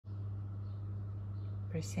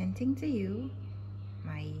Presenting to you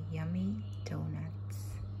my yummy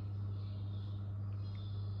donuts.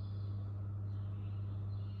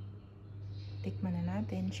 Tikman na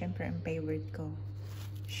natin. Syempre, ang favorite ko,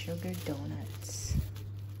 sugar donuts.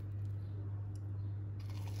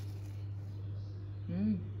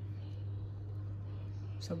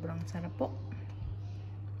 Sobrang sarap po.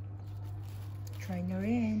 Try nyo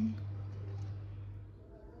rin.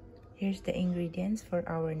 Here's the ingredients for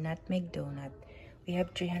our nutmeg donut. We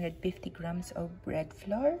have 350 grams of bread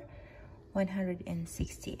flour, 160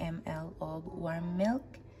 ml of warm milk,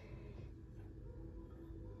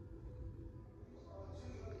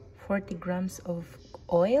 40 grams of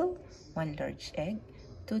oil, 1 large egg,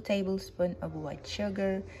 2 tablespoons of white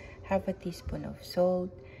sugar, half a teaspoon of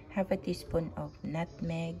salt, half a teaspoon of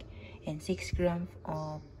nutmeg, and 6 grams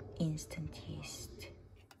of instant yeast.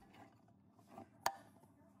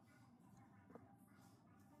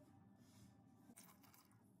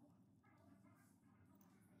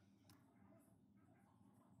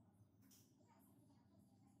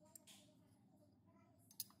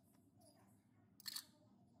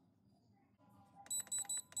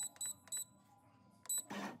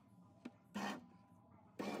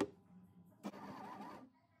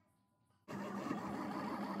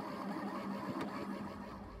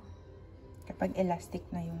 Kapag elastic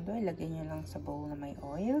na yung dough, ilagay nyo lang sa bowl na may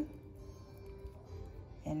oil.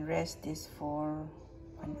 And rest this for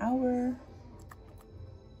 1 hour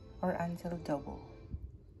or until double.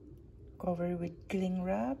 Cover with cling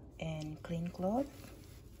wrap and clean cloth.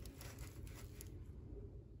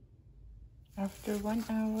 After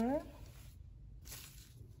 1 hour,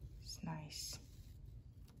 it's nice.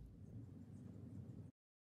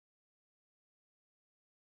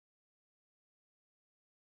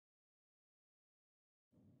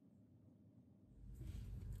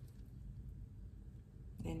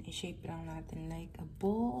 Then, i-shape lang natin like a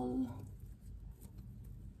ball.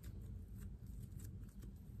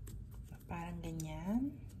 Parang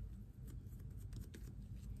ganyan.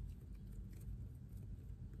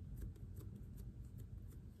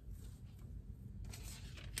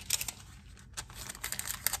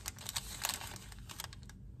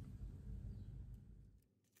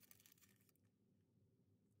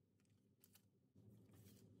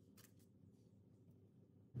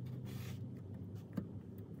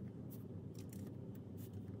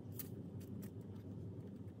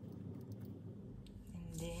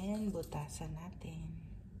 Then, butasan natin.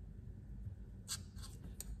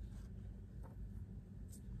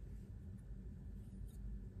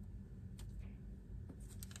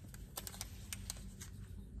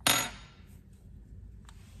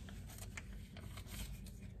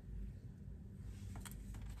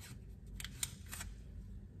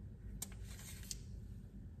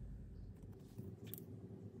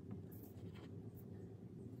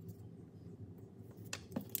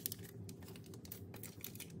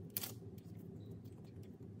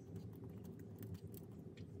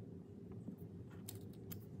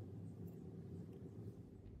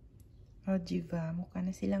 O, diba? Mukha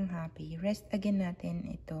na silang happy. Rest again natin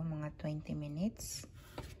ito mga 20 minutes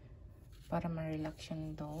para ma-relax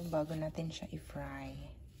yung dough bago natin siya i-fry.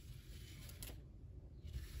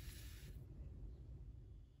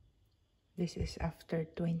 This is after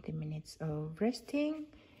 20 minutes of resting.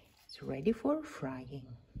 It's ready for frying.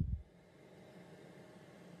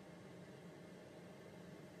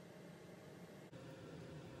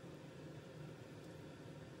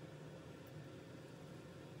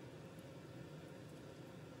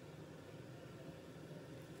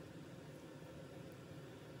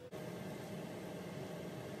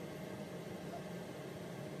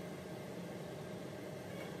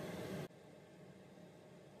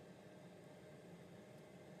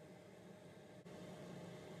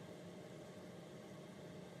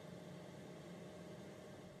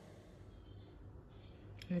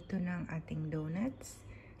 Luto na ang ating donuts.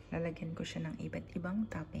 Lalagyan ko siya ng iba't ibang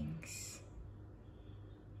toppings.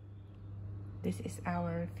 This is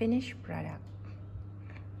our finished product.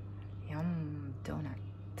 Yum! Donut.